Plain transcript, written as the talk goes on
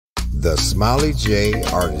The Smiley J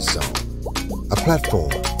Artist Zone, a platform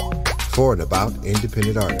for and about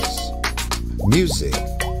independent artists, music,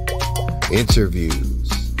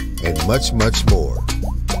 interviews, and much, much more.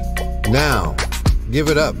 Now, give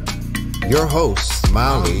it up. Your host,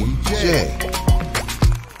 Smiley J.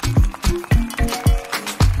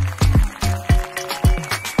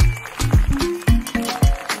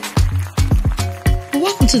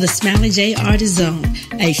 Welcome to the Smiley J Artist Zone,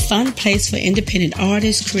 a fun place for independent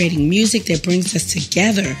artists creating music that brings us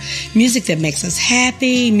together, music that makes us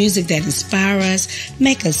happy, music that inspires us,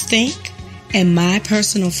 make us think, and my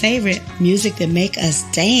personal favorite, music that make us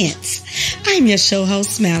dance. I'm your show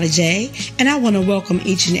host, Smiley J, and I want to welcome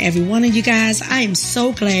each and every one of you guys. I am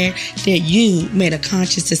so glad that you made a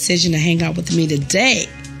conscious decision to hang out with me today.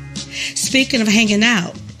 Speaking of hanging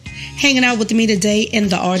out with me today in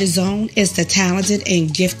the Artist Zone is the talented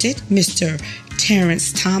and gifted Mr.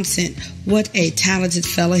 Terence Thompson. What a talented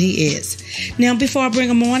fella he is. Now, before I bring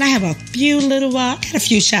him on, I have a few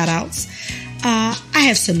shout outs. I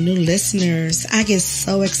have some new listeners. I get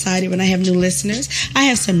so excited when I have new listeners. I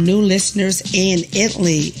have some new listeners in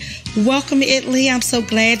Italy. Welcome, Italy. I'm so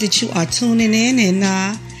glad that you are tuning in,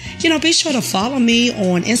 and be sure to follow me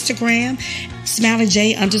on Instagram,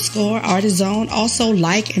 SmileyJ_Artist Zone. Also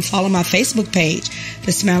like and follow my Facebook page,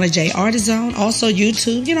 the Smiley J Artist Zone. Also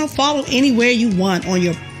YouTube. Follow anywhere you want on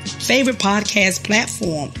your favorite podcast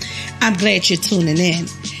platform. I'm glad you're tuning in.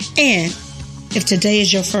 And if today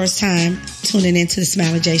is your first time tuning into the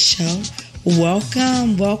Smiley J Show,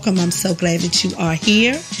 welcome. I'm so glad that you are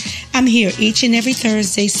here. I'm here each and every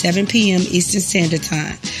Thursday, 7 p.m. Eastern Standard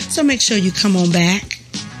Time. So make sure you come on back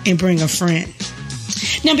and bring a friend.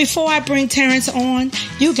 Now, before I bring Terence on,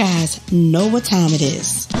 you guys know what time it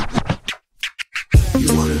is.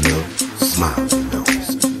 You want to know? Smile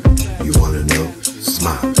knows. You want to know?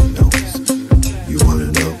 Smile knows. You want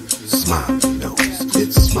to know? Smile knows.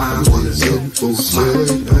 It's Smile. You want to know? Smile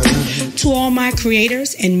knows. To all my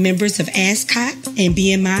creators and members of ASCOT and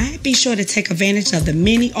BMI, be sure to take advantage of the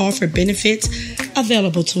many offered benefits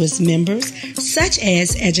available to its members, such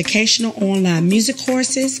as educational online music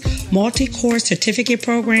courses, multi-course certificate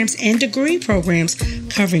programs, and degree programs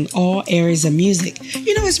covering all areas of music,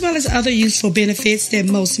 as well as other useful benefits that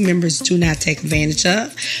most members do not take advantage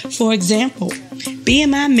of. For example,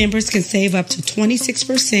 BMI members can save up to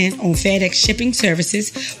 26% on FedEx shipping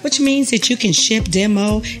services, which means that you can ship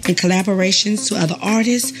demo and collaborations to other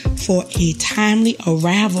artists for a timely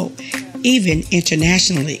arrival, even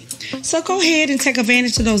internationally. So go ahead and take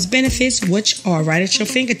advantage of those benefits, which are right at your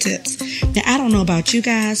fingertips. Now, I don't know about you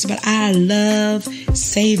guys, but I love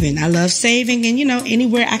saving. And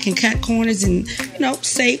anywhere I can cut corners and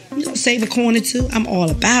save a coin or two, I'm all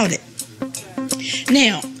about it.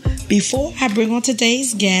 Now, before I bring on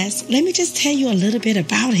today's guest, let me just tell you a little bit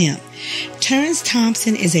about him. Terence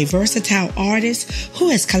Thompson is a versatile artist who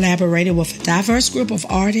has collaborated with a diverse group of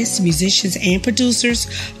artists, musicians, and producers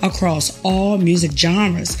across all music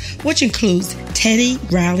genres, which includes Teddy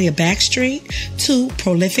Riley of Backstreet, to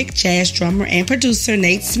prolific jazz drummer and producer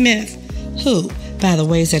Nate Smith, who, by the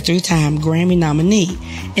way, is a 3-time Grammy nominee.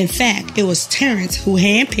 In fact, it was Terence who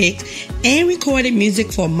handpicked and recorded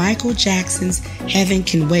music for Michael Jackson's Heaven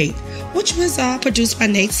Can Wait, which was produced by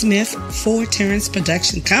Nate Smith for Terence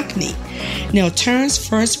Production Company. Now, Terence's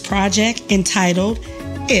first project, entitled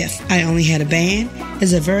If I Only Had a Band,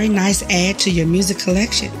 is a very nice add to your music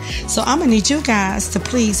collection. So I'm going to need you guys to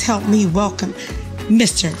please help me welcome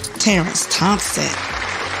Mr. Terence Thompson.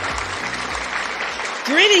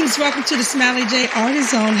 Greetings. Welcome to the Smiley J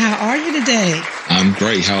Artist Zone. How are you today? I'm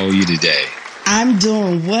great. How are you today? I'm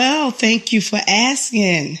doing well. Thank you for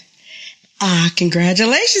asking.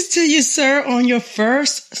 Congratulations to you, sir, on your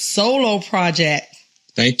first solo project.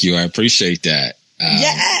 Thank you. I appreciate that.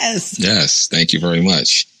 Yes. Yes. Thank you very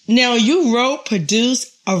much. Now, you wrote,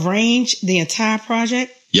 produced, arranged the entire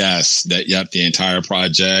project? Yes. The entire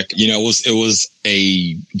project. It was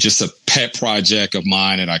just a pet project of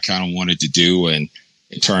mine that I kind of wanted to do, and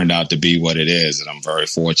it turned out to be what it is. And I'm very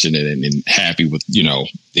fortunate and happy with, the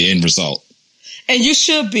end result. And you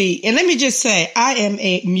should be. And let me just say, I am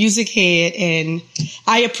a music head and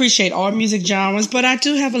I appreciate all music genres, but I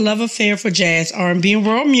do have a love affair for jazz, R&B, and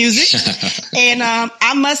world music. And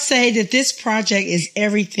I must say that this project is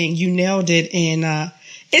everything. You nailed it. And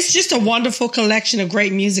it's just a wonderful collection of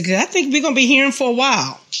great music that I think we're going to be hearing for a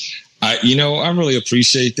while. I really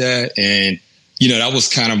appreciate that. And, that was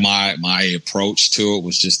kind of my approach to it,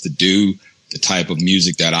 was just to do the type of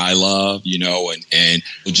music that I love, and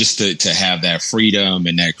just to have that freedom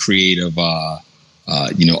and that creative,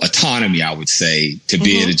 autonomy, I would say, to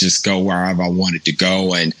be able to just go wherever I wanted to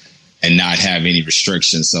go. And and not have any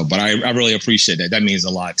restrictions. So, but I really appreciate that. That means a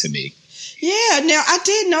lot to me. Yeah. Now, I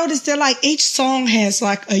did notice that like each song has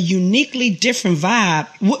like a uniquely different vibe,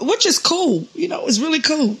 which is cool. You know, it's really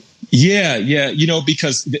cool. Yeah. You know,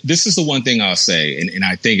 because this is the one thing I'll say, and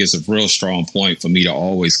I think it's a real strong point for me to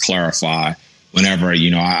always clarify whenever, you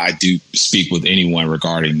know, I do speak with anyone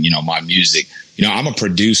regarding, you know, my music. You know, I'm a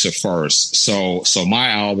producer first. So my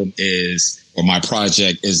album is, or my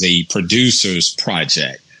project is a producer's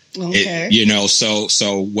project. Okay. You know,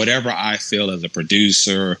 so whatever I feel as a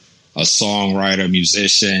producer, a songwriter,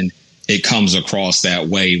 musician, it comes across that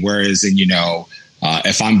way. Whereas in, you know,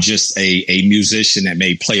 if I'm just a musician that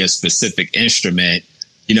may play a specific instrument,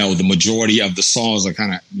 you know, the majority of the songs are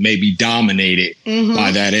kind of maybe dominated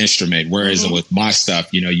by that instrument. Whereas with my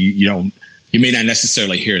stuff, you know, you may not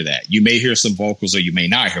necessarily hear that. You may hear some vocals or you may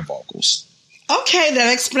not hear vocals. Okay,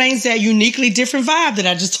 that explains that uniquely different vibe that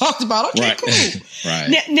I just talked about. Okay, right. Cool.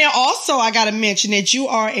 Right. Now, also, I got to mention that you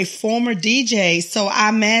are a former DJ, so I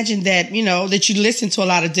imagine that, you know, that you listen to a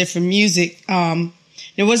lot of different music. Now,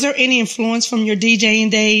 was there any influence from your DJing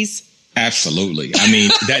days? Absolutely. I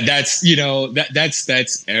mean, that's, you know,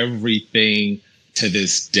 that's everything to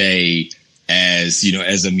this day as, you know,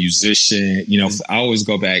 as a musician. You know, I always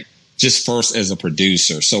go back just first as a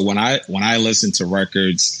producer. So when I listen to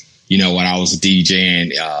records, you know, when I was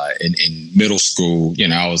DJing in middle school, you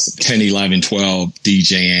know, I was 10, 11, 12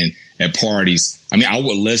 DJing at parties. I mean, I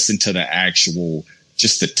would listen to the actual,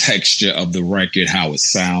 just the texture of the record, how it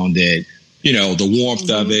sounded, you know, the warmth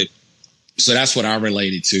of it. So that's what I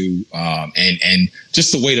related to. And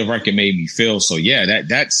just the way the record made me feel. So yeah,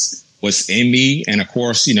 that's what's in me. And of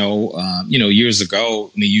course, you know, years ago,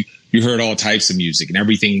 I mean, you heard all types of music and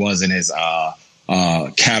everything wasn't as,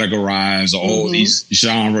 categorized or all these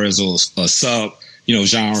genres or sub, you know,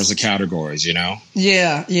 genres or categories, you know?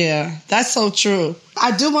 Yeah. That's so true.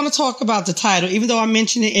 I do want to talk about the title, even though I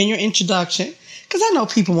mentioned it in your introduction, because I know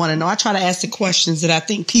people want to know. I try to ask the questions that I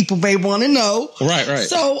think people may want to know. Right.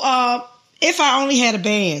 So, If I Only Had a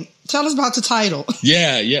Band, tell us about the title.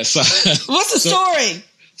 Yeah. So, what's the story?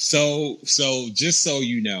 So just so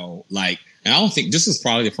you know, like, and I don't think this is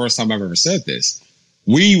probably the first time I've ever said this.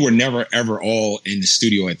 We were never, ever all in the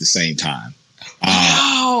studio at the same time.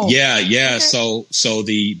 Wow. Yeah. Okay. So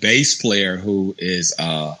the bass player who is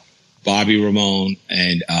Bobby Ramone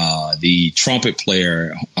and the trumpet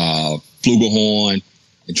player, flugelhorn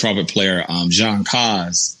and trumpet player Jean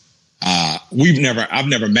Caz, I've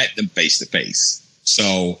never met them face to face.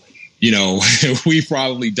 So, you know, we've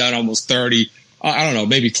probably done almost 30, I don't know,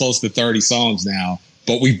 maybe close to 30 songs now.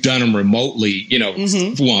 But we've done them remotely, you know,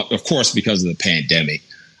 well, of course, because of the pandemic.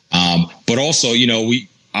 But also, you know,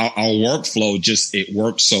 our workflow it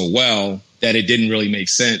worked so well that it didn't really make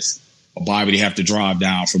sense for Bobby to have to drive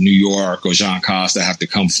down from New York or Jean Caz to have to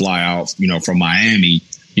come fly out, you know, from Miami.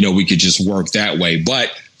 You know, we could just work that way.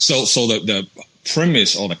 But so the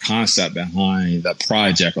premise or the concept behind the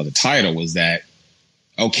project or the title was that,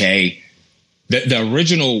 okay, the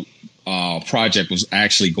original project was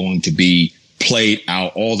actually going to be played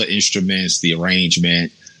out, all the instruments, the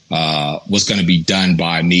arrangement was going to be done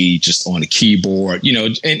by me just on the keyboard, you know,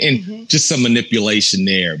 and just some manipulation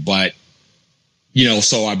there. But, you know,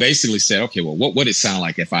 so I basically said, okay, well, what would it sound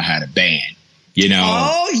like if I had a band, you know?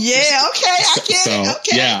 Oh, yeah. Okay. I get it.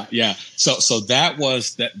 Okay. Yeah. So that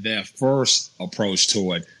was the first approach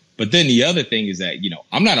to it. But then the other thing is that, you know,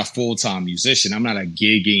 I'm not a full-time musician. I'm not a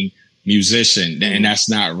gigging musician, and that's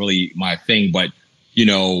not really my thing. But, you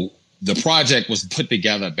know, the project was put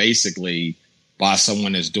together basically by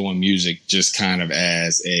someone that's doing music just kind of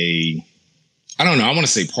as I don't know, I want to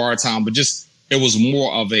say part-time, but just, it was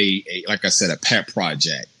more of a, like I said, a pet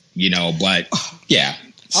project, you know, but yeah.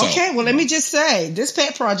 So, okay. Well, let me just say this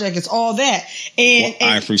pet project is all that. And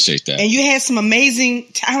I appreciate that. And you had some amazing,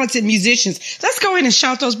 talented musicians. Let's go in and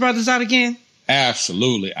shout those brothers out again.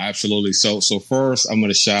 Absolutely. So first I'm going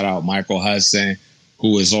to shout out Michael Hudson,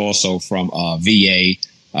 who is also from VA.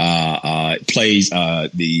 Plays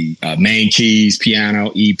the main keys,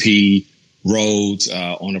 piano, EP, Rhodes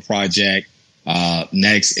on the project.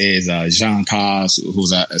 Next is Jean Caz,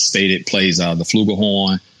 who's plays the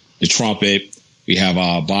flugelhorn, the trumpet. We have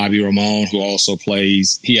Bobby Ramone, who also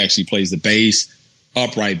he actually plays the bass,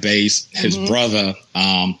 upright bass. His brother,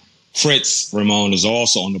 Fritz Ramone, is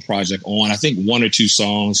also on the project on, I think, one or two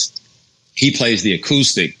songs. He plays the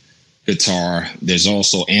acoustic guitar. There's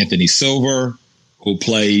also Anthony Silver, who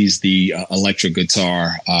plays the electric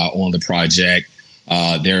guitar on the project.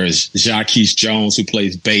 There's Jacques Jones, who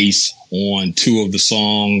plays bass on two of the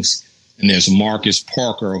songs. And there's Marcus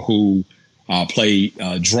Parker, who played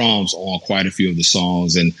drums on quite a few of the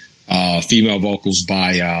songs. And female vocals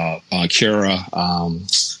by Kira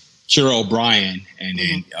O'Brien, and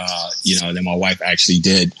then then my wife actually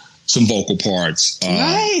did some vocal parts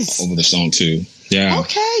over the song too. Yeah.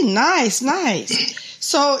 Okay, nice.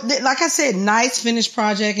 So, like I said, nice finished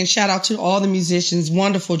project, and shout out to all the musicians.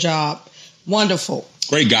 Wonderful job. Wonderful.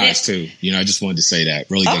 Great guys too. I just wanted to say that.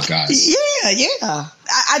 Really good guys. Yeah.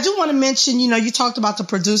 I do want to mention, you talked about the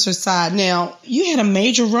producer side. Now, you had a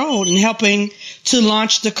major role in helping to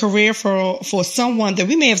launch the career for someone that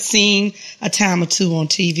we may have seen a time or two on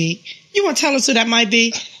TV. You want to tell us who that might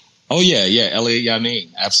be? Oh, yeah. Elliot Yamin.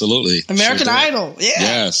 Absolutely. American Idol. Yeah.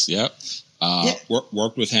 Yes. Yep.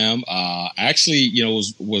 Worked with him. Actually,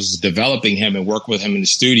 was developing him and worked with him in the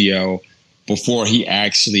studio before he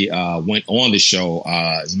actually went on the show.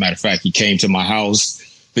 As a matter of fact, he came to my house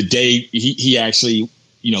the day he actually,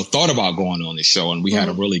 thought about going on the show, and we had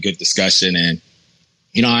a really good discussion. And,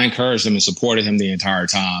 I encouraged him and supported him the entire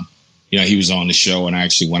time. He was on the show, and I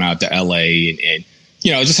actually went out to LA and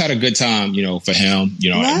just had a good time, for him,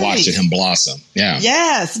 and watching him blossom. Yeah.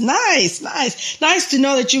 Yes. Nice to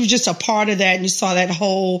know that you were just a part of that and you saw that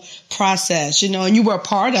whole process, and you were a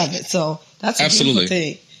part of it. So that's a beautiful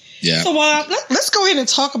thing. Yeah. So let's go ahead and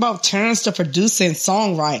talk about Terence, the producer and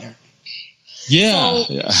songwriter. Yeah.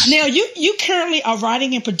 Now you currently are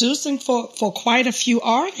writing and producing for quite a few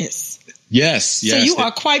artists. Yes. So you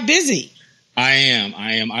are quite busy. I am.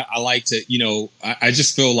 I like to, I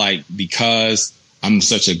just feel like because I'm in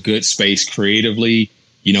such a good space creatively,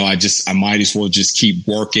 I might as well just keep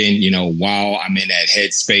working, while I'm in that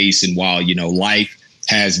headspace and while, life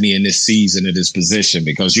has me in this season or this position,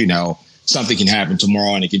 because, something can happen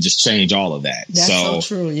tomorrow and it can just change all of that. That's so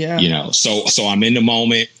true. Yeah. So I'm in the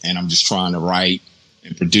moment and I'm just trying to write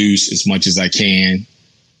and produce as much as I can.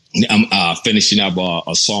 I'm finishing up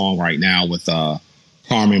a song right now with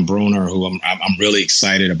Carmen Bruner, who I'm really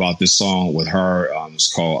excited about this song with her. It's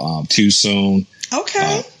called Too Soon.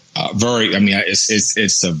 Okay.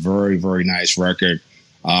 It's a very, very nice record.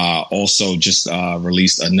 Also just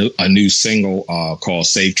released a new single called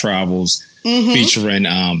Safe Travels, featuring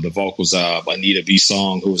the vocals of Anita B.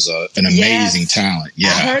 Song, who's an amazing talent. Yeah.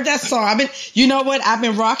 I heard that song. I've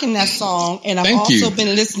been rocking that song, and I've also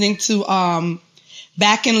been listening to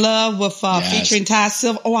Back in Love with featuring Ty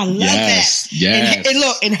Silver. Oh, I love that. Yes.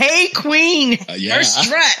 And Hey Queen, her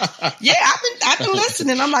strut. Yeah, I've been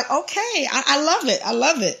listening. I'm like, okay, I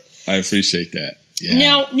love it. I appreciate that. Yeah.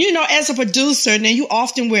 Now, as a producer, now you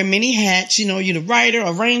often wear many hats. You're the writer,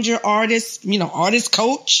 arranger, artist, artist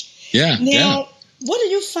coach. Yeah. Now, what do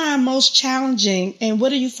you find most challenging, and what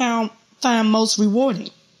do you find most rewarding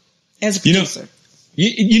as a producer?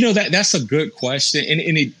 That's a good question,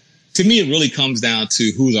 and it, to me, it really comes down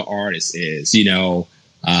to who the artist is.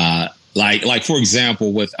 Like for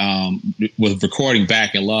example, with recording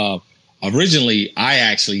Back in Love. Originally, I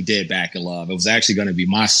actually did Back in Love. It was actually going to be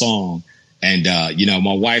my song, and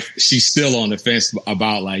my wife, she's still on the fence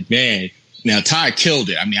about like, man. Now Ty killed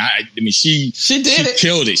it. She did it.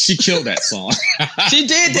 Killed it. She killed that song. She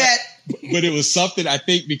did that. But it was something, I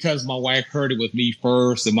think, because my wife heard it with me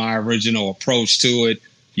first and my original approach to it,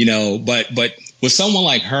 but with someone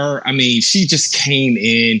like her, she just came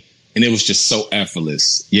in and it was just so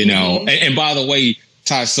effortless, and by the way,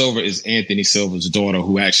 Ty Silver is Anthony Silver's daughter,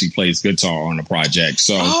 who actually plays guitar on the project.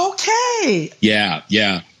 So, okay. Yeah.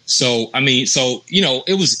 So,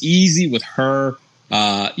 it was easy with her.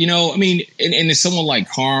 And someone like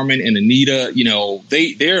Carmen and Anita,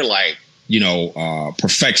 they're like,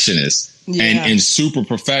 perfectionists and super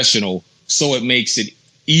professional. So it makes it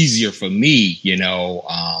easier for me,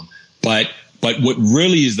 but what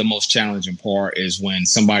really is the most challenging part is when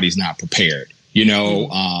somebody's not prepared,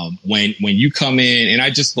 when you come in, and I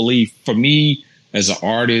just believe for me as an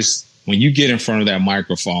artist, when you get in front of that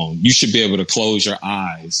microphone, you should be able to close your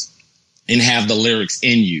eyes and have the lyrics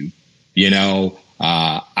in you, you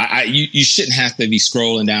shouldn't have to be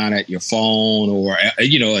scrolling down at your phone or, at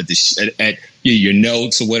your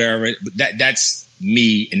notes or whatever. That's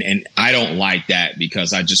me. And I don't like that,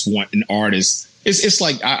 because I just want an artist. It's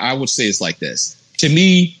like, I would say it's like this. To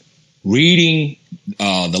me, reading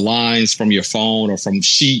the lines from your phone or from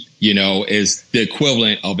sheet, is the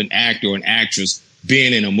equivalent of an actor or an actress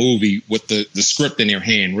being in a movie with the script in their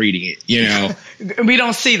hand, reading it, We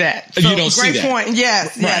don't see that. So you don't see that. Great point.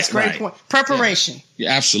 Yes, great point. Preparation.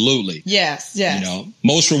 Yeah, absolutely. Yes.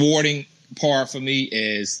 Most rewarding part for me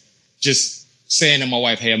is just saying to my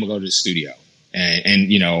wife, hey, I'm gonna go to the studio.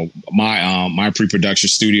 And my pre-production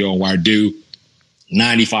studio, where I do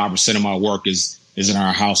 95% of my work is in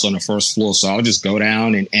our house on the first floor. So I'll just go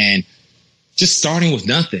down and just starting with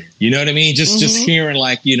nothing. You know what I mean? Just hearing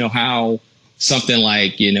like, how something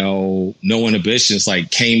like, No Inhibitions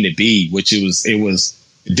like came to be, which it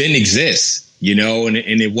didn't exist, and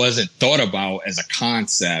it wasn't thought about as a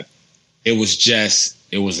concept. It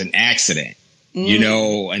was an accident,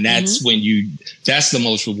 and that's that's the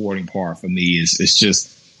most rewarding part for me is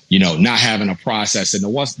just, not having a process. And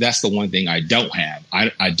that's the one thing I don't have.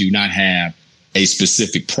 I do not have a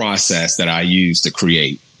specific process that I use to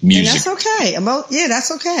create music. And that's okay.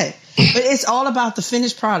 That's okay. But it's all about the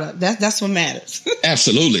finished product. That's what matters.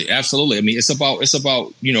 Absolutely. I mean, it's about,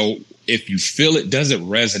 if you feel it, does it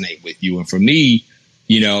resonate with you? And for me,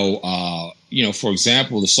 for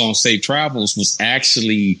example, the song Safe Travels was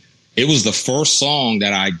it was the first song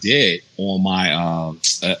that I did on my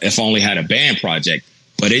If Only Had a Band project,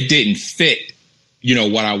 but it didn't fit,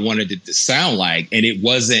 what I wanted it to sound like. And it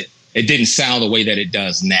didn't sound the way that it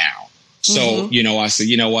does now. So, I said,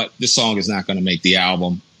 you know what, this song is not going to make the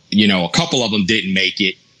album. A couple of them didn't make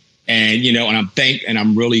it. And, and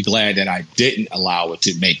I'm really glad that I didn't allow it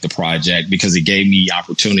to make the project, because it gave me the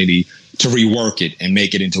opportunity to rework it and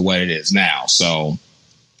make it into what it is now. So,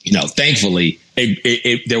 thankfully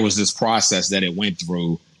there was this process that it went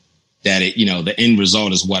through that the end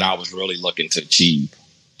result is what I was really looking to achieve.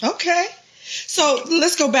 Okay. So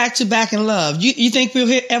let's go back to Back in Love. You think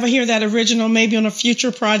we'll ever hear that original maybe on a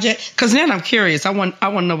future project? Because then I'm curious. I want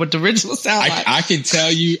to know what the original sounds like. I can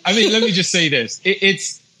tell you. I mean, let me just say this.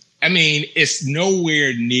 It's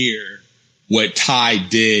nowhere near what Ty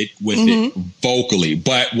did with it vocally.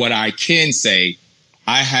 But what I can say,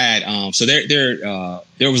 I had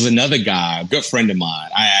there was another guy, a good friend of mine.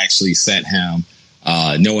 I actually sent him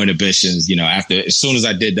No Inhibitions. As soon as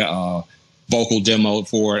I did the vocal demo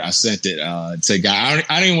for it, I sent it to a guy.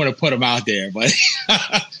 I didn't want to put him out there, but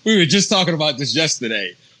we were just talking about this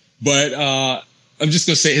yesterday. But I'm just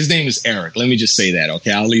going to say his name is Eric. Let me just say that.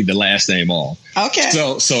 Okay. I'll leave the last name off. Okay.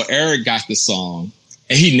 So Eric got the song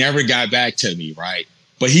and he never got back to me. Right.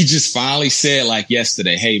 But he just finally said like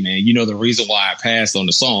yesterday, hey man, the reason why I passed on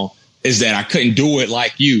the song is that I couldn't do it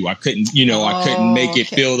like you. I couldn't, I couldn't make it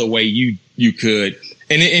feel the way you could.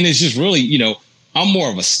 And it's just really, I'm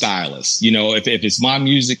more of a stylist. If it's my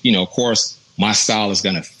music, of course, my style is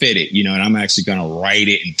going to fit it, and I'm actually going to write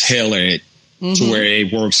it and tailor it to where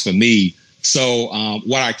it works for me. So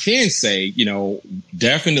what I can say,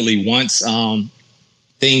 definitely once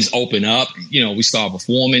things open up, we start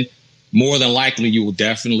performing, more than likely you will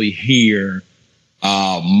definitely hear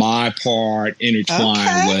my part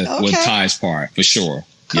intertwined with Ty's part, for sure.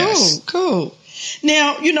 Cool.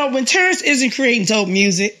 Now, when Terrence isn't creating dope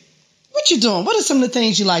music, what you doing? What are some of the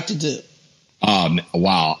things you like to do?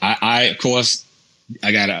 Wow. I of course,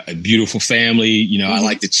 I got a beautiful family. I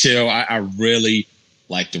like to chill. I really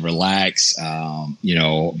like to relax. Love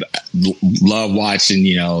watching,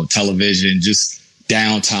 television, just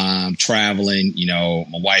downtime, traveling.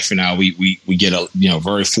 My wife and I, we get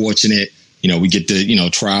very fortunate. We get to,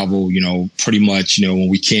 travel, pretty much, when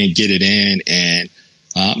we can't get it in, and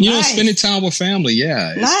nice. Spending time with family.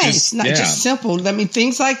 Yeah. Nice. Just simple. I mean,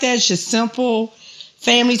 things like that. It's just simple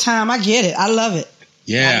family time. I get it. I love it.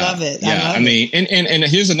 Yeah. I love it. Yeah. And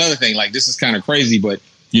here's another thing, like, this is kind of crazy, but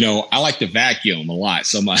I like to vacuum a lot.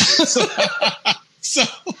 So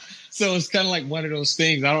so it's kind of like one of those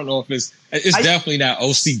things. I don't know if it's definitely not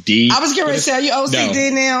OCD. I was getting ready to say, are you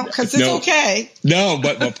OCD now? Cause it's okay. No,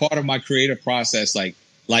 but part of my creative process, like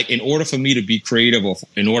in order for me to be creative or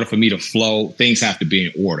in order for me to flow, things have to be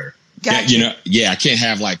in order. Gotcha. I can't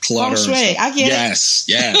have like clutter. I get it.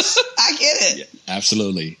 Yes. I get it. Yeah,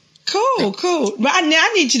 absolutely. Cool. But now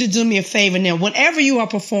I need you to do me a favor now. Whenever you are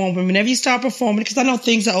performing, whenever you start performing, because I know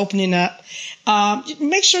things are opening up,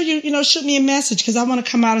 make sure you shoot me a message, because I want to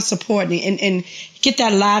come out and support and get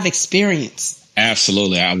that live experience.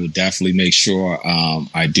 Absolutely. I will definitely make sure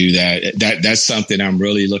I do that. That's something I'm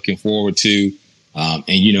really looking forward to.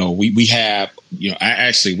 And we have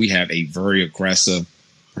a very aggressive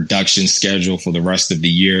production schedule for the rest of the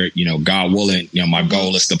year. God willing, my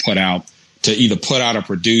goal is to either put out or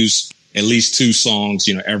produce at least 2 songs,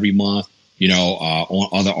 every month, on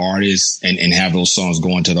other artists and have those songs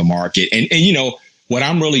go into the market. And what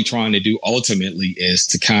I'm really trying to do ultimately is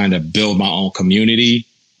to kind of build my own community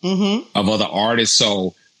of other artists.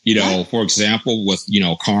 So, for example, with,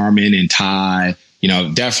 Carmen and Ty,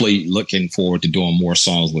 definitely looking forward to doing more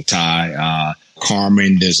songs with Ty.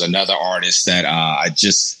 Carmen, there's another artist that I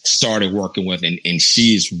just started working with, and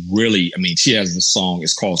she's really, she has this song.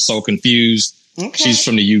 It's called So Confused. Okay. She's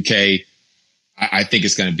from the UK. I think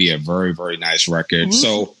it's going to be a very, very nice record.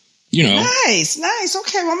 So, you know. Nice.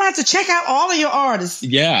 Okay, well, I'm going to have to check out all of your artists.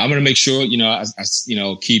 Yeah, I'm going to make sure, you know,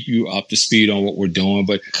 I keep you up to speed on what we're doing.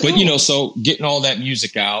 But, you know, so getting all that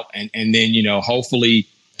music out and then, you know, hopefully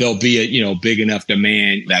there'll be a, you know, big enough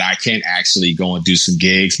demand that I can actually go and do some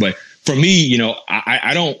gigs. But for me, you know,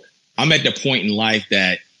 I'm at the point in life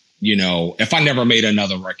that, you know, if I never made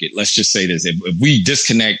another record, let's just say this, if we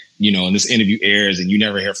disconnect, you know, and this interview airs and you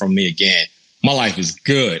never hear from me again, my life is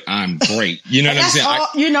good. I'm great. You know what I'm saying?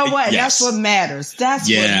 You know what? Yes. That's what matters. That's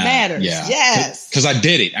what matters. Yeah. Yes. Because I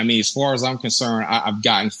did it. I mean, as far as I'm concerned, I've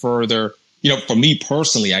gotten further. You know, for me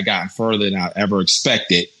personally, I gotten further than I ever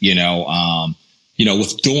expected, you know,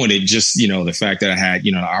 with doing it, just, you know, the fact that I had,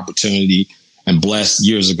 you know, the opportunity and blessed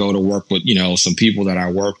years ago to work with, you know, some people that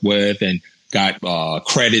I worked with and got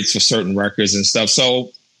credits for certain records and stuff.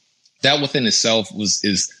 So that within itself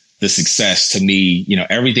is the success to me. You know,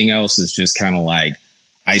 everything else is just kind of like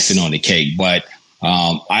icing on the cake. But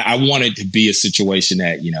I want it to be a situation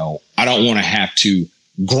that, you know, I don't want to have to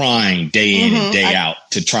grind day in and day out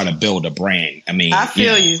to try to build a brand. I mean, I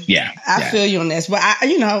feel you. Yeah. I feel you on this. But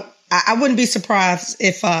I wouldn't be surprised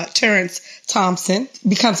if Terence Thompson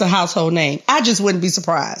becomes a household name. I just wouldn't be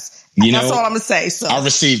surprised. That's all I'm going to say. So I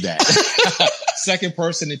received that. Second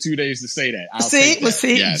person in 2 days to say that.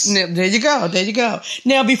 See? Yes. There you go.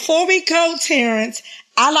 Now, before we go, Terence,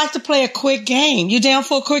 I like to play a quick game. You down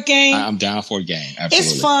for a quick game? I'm down for a game. Absolutely.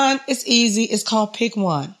 It's fun. It's easy. It's called Pick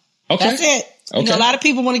One. Okay. That's it. Okay. You know, a lot of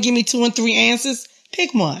people want to give me 2 and 3 answers.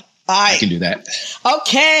 Pick one. All right. I can do that.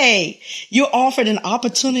 Okay. You're offered an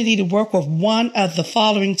opportunity to work with one of the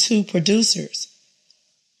following 2 producers.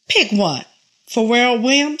 Pick one. Pharrell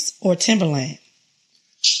Williams or Timberland?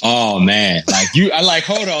 Oh man,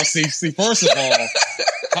 hold on. See, first of all,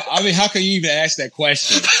 I mean, how can you even ask that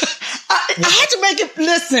question? I had to make it,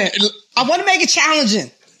 listen, I want to make it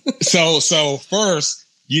challenging. So first,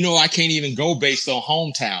 you know, I can't even go based on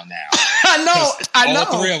hometown now. I know.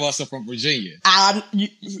 All 3 of us are from Virginia.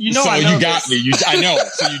 You know, so I know you got this. me. I know.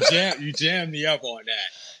 So you jammed me up on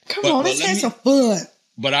that. Come on, let's have some fun.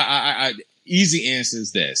 But I easy answer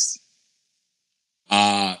is this.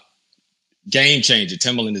 Game changer.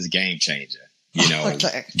 Timberland is a game changer. You know,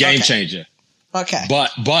 game changer. Okay.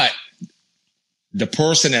 But the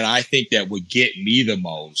person that I think that would get me the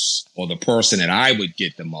most, or the person that I would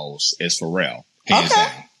get the most, is Pharrell. Hands down.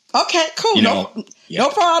 Okay, cool. You know, no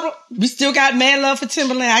problem. We still got mad love for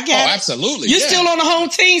Timberland. I get it. Absolutely. You're still on the home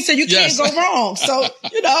team, so you can't go wrong. So,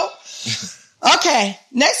 you know. Okay,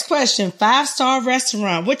 next question. 5-star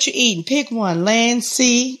restaurant. What you eating? Pick one. Land,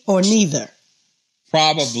 sea, or neither?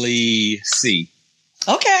 Probably C.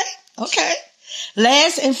 Okay.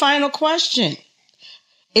 Last and final question.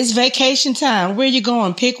 It's vacation time. Where you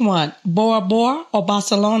going? Pick one. Bora Bora or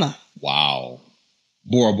Barcelona? Wow.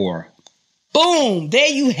 Bora Bora. Boom. There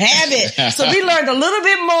you have it. So we learned a little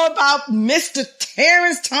bit more about Mr.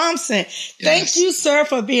 Terence Thompson. Yes. Thank you, sir,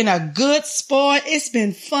 for being a good sport. It's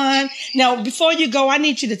been fun. Now, before you go, I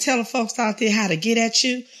need you to tell the folks out there how to get at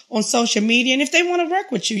you on social media. And if they want to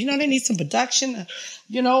work with you, you know, they need some production,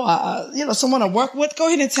 someone to work with. Go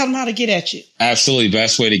ahead and tell them how to get at you. Absolutely.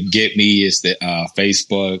 Best way to get me is the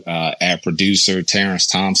Facebook at producer Terence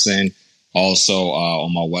Thompson. Also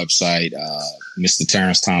on my website,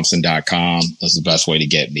 MrTerenceThompson.com. That's the best way to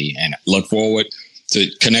get me. And look forward to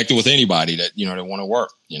connecting with anybody that, you know, that want to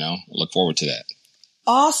work, you know, look forward to that.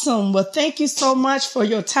 Awesome. Well, thank you so much for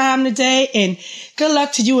your time today, and good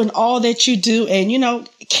luck to you in all that you do. And, you know,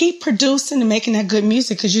 keep producing and making that good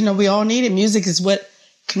music, because, you know, we all need it. Music is what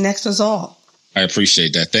connects us all. I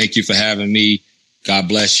appreciate that. Thank you for having me. God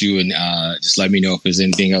bless you. And just let me know if there's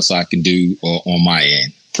anything else I can do on my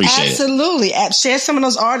end. Appreciate it. Absolutely. Share some of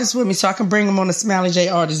those artists with me so I can bring them on the Smiley J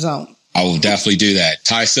Artist Zone. I will definitely do that.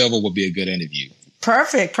 Ty Silva will be a good interview.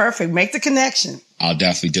 Perfect. Make the connection. I'll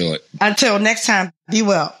definitely do it. Until next time, be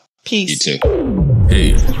well. Peace. You too.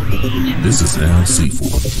 Hey, this is Al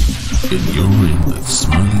Seaford, and you're in the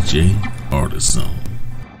Smiley J Artist Zone.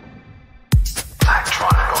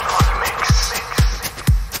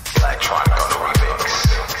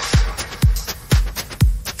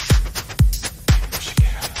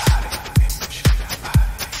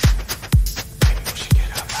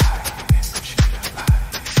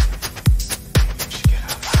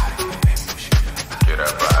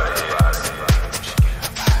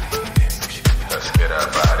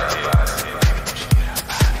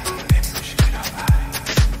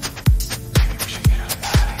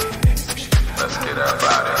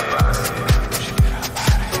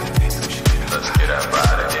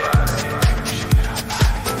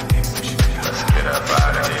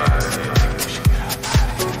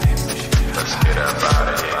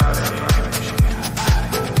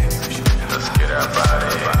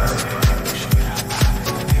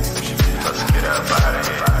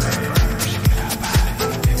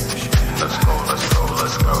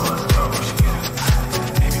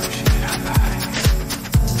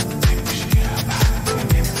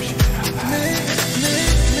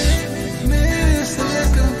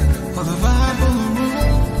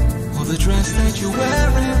 you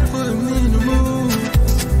wearing, put me in the mood.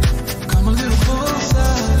 Come a little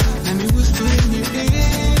closer, let me whisper in your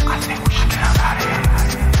ear. I think we should get out of here.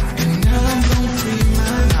 And now I'm gonna free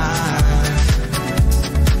my mind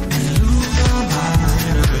and lose all my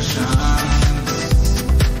inhibitions.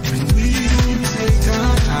 And we don't take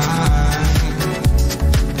our time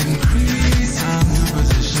and create some new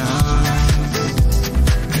positions.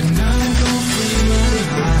 And now I'm gonna free my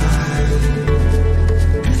mind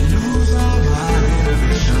and lose all my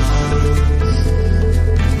inhibitions.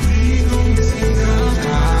 And we don't take our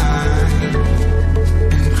time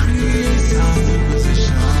and create some new positions.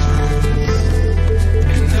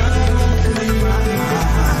 And now I'm gonna free my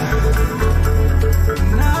mind. And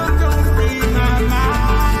now I'm gonna free my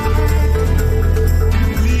mind.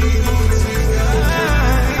 We gon' take our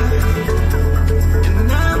time. And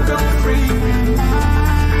now I'm gonna free my mind.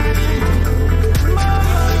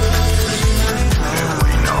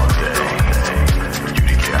 Waiting all day for you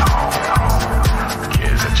to get home.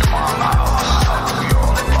 Kids at your mama's house, we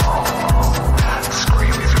all alone.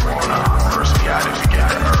 Scream if you wanna, curse me out if you get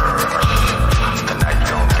the urge. Tonight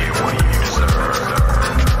you don't get what you deserve.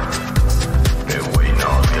 Been waiting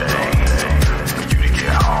all day for you to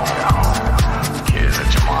get home. Kids at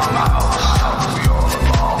your mama's house, we all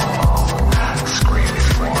alone. Scream if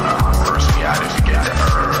you wanna, curse me out if you get the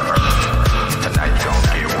urge. Tonight you don't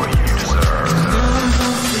get what you deserve.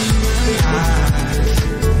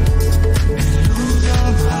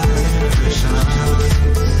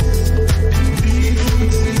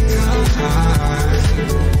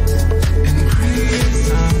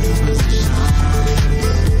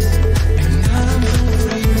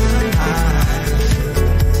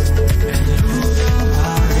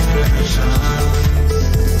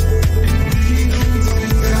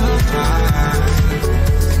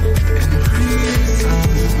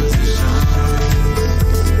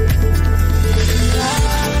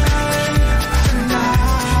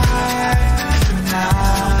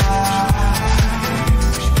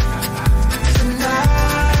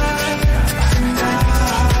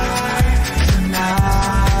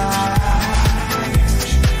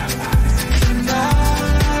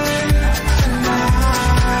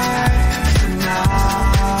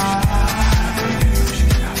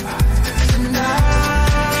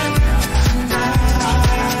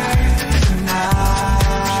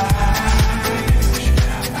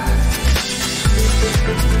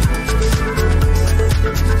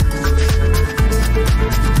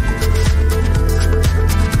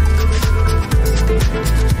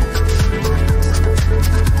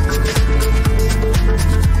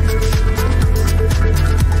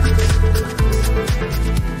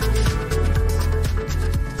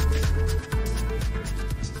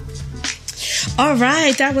 All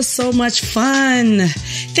right, that was so much fun.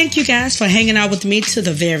 Thank you guys for hanging out with me to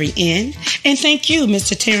the very end. And thank you,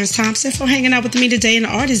 Mr. Terence Thompson, for hanging out with me today in the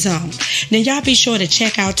Artist Zone. Now, y'all be sure to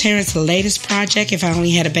check out Terence's latest project, If I Only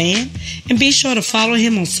Had a Band, and be sure to follow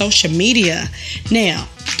him on social media. Now,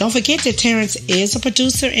 don't forget that Terence is a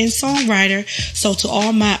producer and songwriter. So to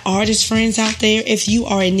all my artist friends out there, if you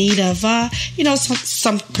are in need of,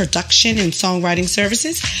 some production and songwriting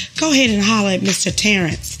services, go ahead and holler at Mr.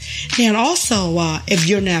 Terence. And also, if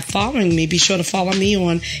you're not following me, be sure to follow me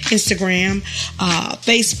on Instagram,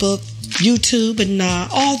 Facebook, YouTube, and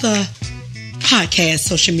all the podcast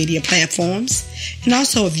social media platforms. And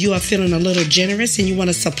also, if you are feeling a little generous and you want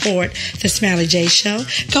to support the Smiley J Show,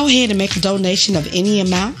 go ahead and make a donation of any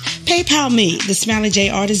amount. PayPal me, the Smiley J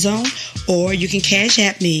Artist Zone, or you can Cash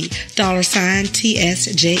App me, $TSJAZ.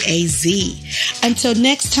 Until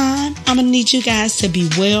next time, I'm going to need you guys to be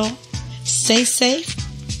well, stay safe,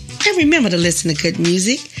 and remember to listen to good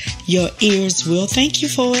music. Your ears will thank you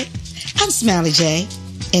for it. I'm Smiley J,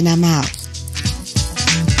 and I'm out.